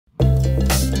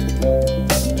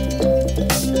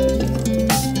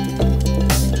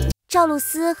赵露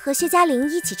思和薛嘉玲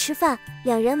一起吃饭，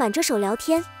两人挽着手聊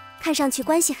天，看上去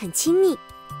关系很亲密。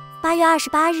8月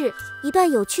28日，一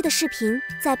段有趣的视频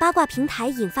在八卦平台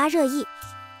引发热议。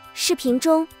视频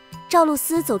中，赵露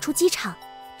思走出机场，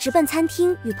直奔餐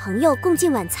厅与朋友共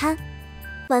进晚餐。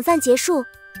晚饭结束，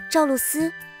赵露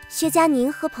思、薛嘉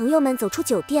玲和朋友们走出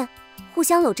酒店，互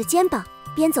相搂着肩膀，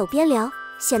边走边聊，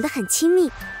显得很亲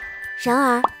密。然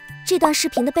而，这段视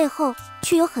频的背后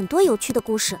却有很多有趣的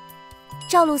故事。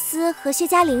赵露思和薛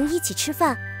嘉玲一起吃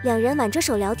饭，两人挽着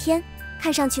手聊天，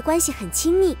看上去关系很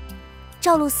亲密。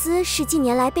赵露思是近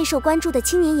年来备受关注的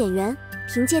青年演员，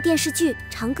凭借电视剧《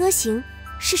长歌行》《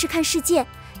试试看世界》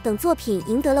等作品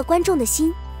赢得了观众的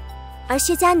心。而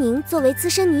薛嘉玲作为资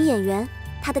深女演员，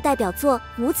她的代表作《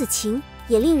母子情》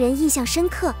也令人印象深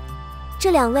刻。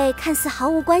这两位看似毫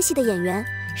无关系的演员，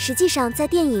实际上在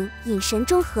电影《隐神》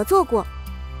中合作过。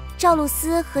赵露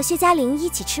思和薛嘉玲一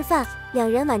起吃饭，两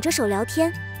人挽着手聊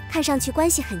天，看上去关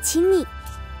系很亲密。《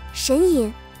神隐》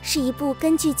是一部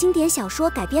根据经典小说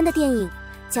改编的电影，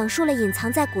讲述了隐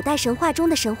藏在古代神话中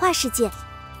的神话世界。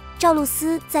赵露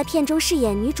思在片中饰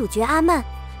演女主角阿曼，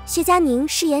薛嘉玲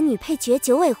饰演女配角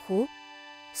九尾狐。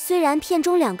虽然片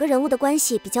中两个人物的关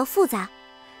系比较复杂，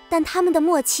但他们的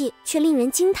默契却令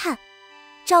人惊叹。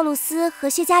赵露思和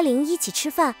薛嘉玲一起吃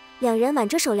饭，两人挽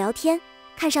着手聊天，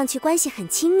看上去关系很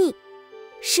亲密。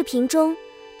视频中，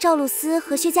赵露思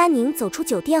和薛嘉玲走出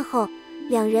酒店后，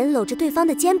两人搂着对方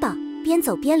的肩膀，边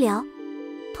走边聊。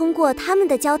通过他们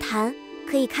的交谈，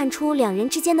可以看出两人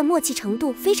之间的默契程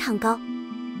度非常高。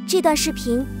这段视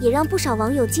频也让不少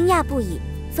网友惊讶不已，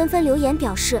纷纷留言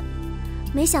表示，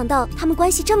没想到他们关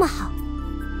系这么好。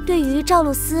对于赵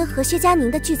露思和薛嘉玲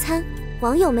的聚餐，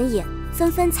网友们也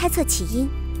纷纷猜测起因。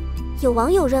有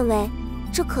网友认为，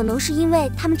这可能是因为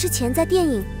他们之前在电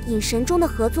影《隐神》中的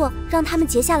合作让他们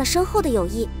结下了深厚的友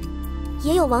谊。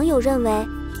也有网友认为，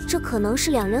这可能是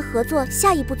两人合作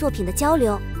下一部作品的交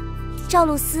流。赵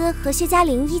露思和薛嘉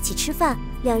玲一起吃饭，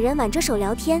两人挽着手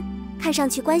聊天，看上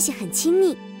去关系很亲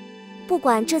密。不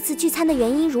管这次聚餐的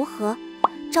原因如何，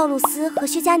赵露思和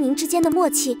薛嘉玲之间的默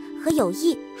契和友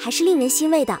谊还是令人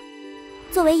欣慰的。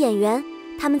作为演员，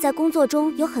他们在工作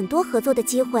中有很多合作的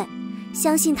机会，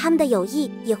相信他们的友谊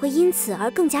也会因此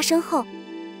而更加深厚。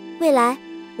未来，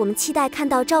我们期待看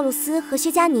到赵露思和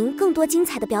薛嘉玲更多精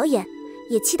彩的表演，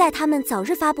也期待他们早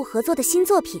日发布合作的新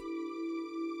作品。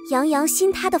杨洋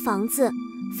新塌的房子，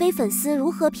非粉丝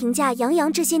如何评价杨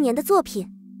洋这些年的作品？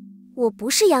我不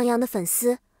是杨洋的粉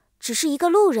丝，只是一个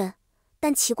路人。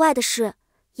但奇怪的是，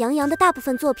杨洋的大部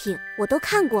分作品我都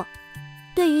看过。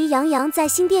对于杨洋在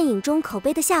新电影中口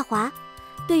碑的下滑，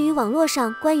对于网络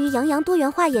上关于杨洋多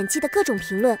元化演技的各种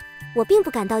评论，我并不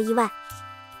感到意外。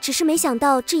只是没想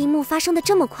到这一幕发生的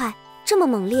这么快，这么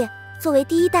猛烈。作为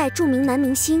第一代著名男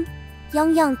明星，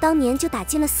杨洋当年就打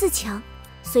进了4强。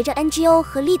随着 NGO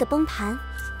和力的崩盘，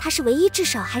他是唯一至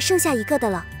少还剩下一个的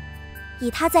了。以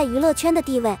他在娱乐圈的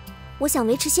地位，我想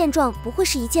维持现状不会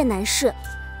是一件难事。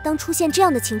当出现这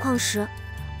样的情况时，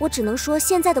我只能说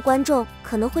现在的观众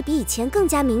可能会比以前更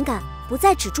加敏感，不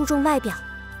再只注重外表。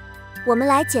我们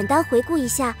来简单回顾一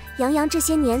下杨洋这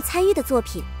些年参与的作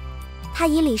品。他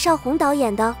以李少红导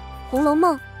演的《红楼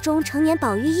梦》中成年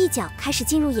宝玉一角开始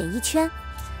进入演艺圈，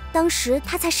当时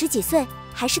他才10几岁，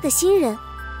还是个新人，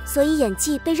所以演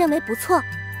技被认为不错，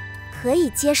可以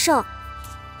接受。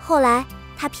后来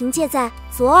他凭借在《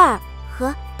左耳》和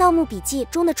《盗墓笔记》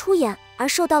中的出演而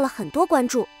受到了很多关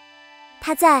注。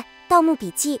他在《盗墓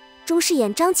笔记》中饰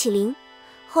演张起灵，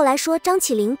后来说张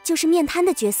起灵就是面瘫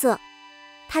的角色。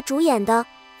他主演的《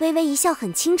微微一笑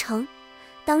很倾城》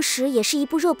当时也是一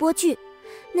部热播剧，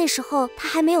那时候他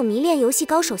还没有迷恋游戏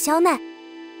高手肖奈。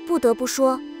不得不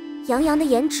说，杨洋的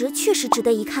颜值确实值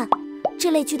得一看。这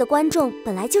类剧的观众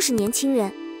本来就是年轻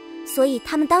人，所以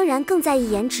他们当然更在意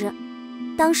颜值。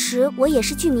当时我也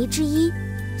是剧迷之一，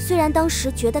虽然当时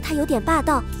觉得他有点霸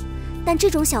道，但这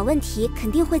种小问题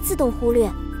肯定会自动忽略。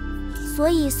所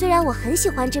以虽然我很喜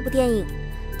欢这部电影，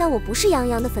但我不是杨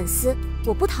洋的粉丝，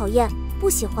我不讨厌，不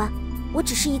喜欢，我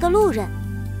只是一个路人。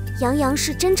杨洋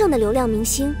是真正的流量明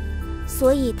星，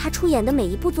所以他出演的每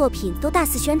一部作品都大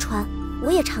肆宣传，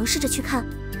我也尝试着去看，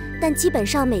但基本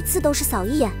上每次都是扫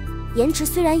一眼。颜值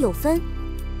虽然有分，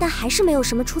但还是没有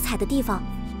什么出彩的地方。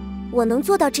我能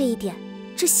做到这一点，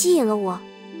这吸引了我，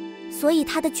所以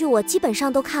他的剧我基本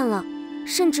上都看了，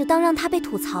甚至当让他被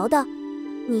吐槽的《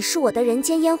你是我的人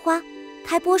间烟花》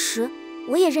开播时，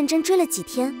我也认真追了几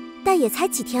天，但也才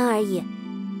几天而已。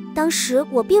当时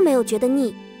我并没有觉得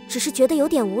腻，只是觉得有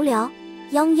点无聊。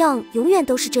杨洋永远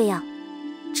都是这样，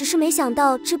只是没想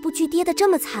到这部剧跌得这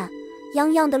么惨，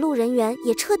杨洋的路人缘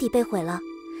也彻底被毁了。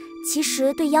其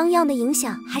实对杨洋的影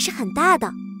响还是很大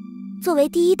的。作为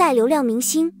第一代流量明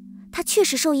星，他确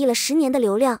实受益了10年的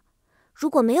流量。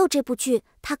如果没有这部剧，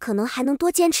他可能还能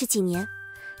多坚持几年。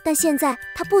但现在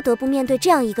他不得不面对这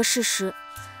样一个事实：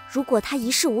如果他一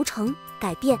事无成，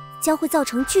改变将会造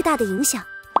成巨大的影响，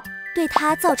对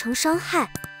他造成伤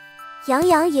害。杨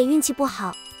洋也运气不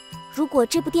好，如果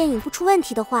这部电影不出问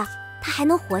题的话，他还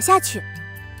能活下去。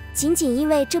仅仅因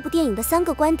为这部电影的3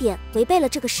个观点违背了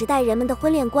这个时代人们的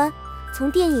婚恋观，从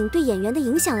电影对演员的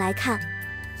影响来看，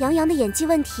杨洋的演技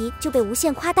问题就被无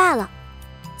限夸大了。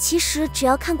其实只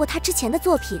要看过他之前的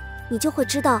作品，你就会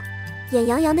知道，演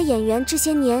杨洋的演员这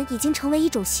些年已经成为一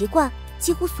种习惯，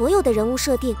几乎所有的人物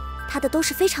设定，他的都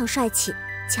是非常帅气、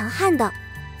强悍的，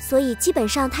所以基本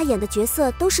上他演的角色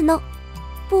都是 no。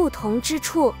不同之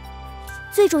处，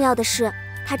最重要的是，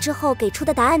他之后给出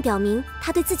的答案表明，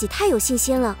他对自己太有信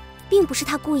心了，并不是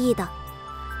他故意的，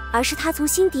而是他从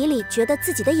心底里觉得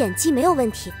自己的演技没有问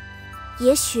题。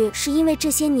也许是因为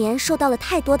这些年受到了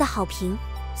太多的好评，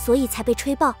所以才被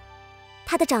吹爆。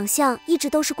他的长相一直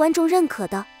都是观众认可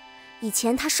的，以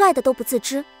前他帅的都不自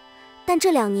知，但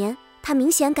这2年他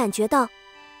明显感觉到，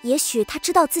也许他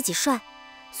知道自己帅，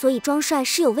所以装帅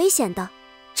是有危险的，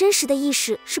真实的意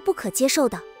识是不可接受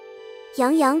的。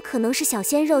杨洋可能是小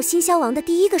鲜肉新消亡的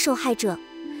第一个受害者，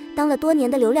当了多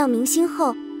年的流量明星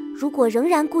后，如果仍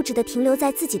然固执地停留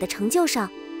在自己的成就上，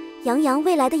杨洋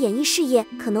未来的演艺事业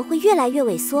可能会越来越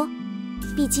萎缩。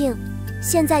毕竟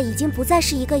现在已经不再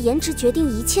是一个颜值决定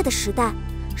一切的时代，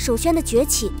首宣的崛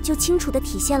起就清楚地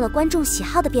体现了观众喜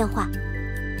好的变化。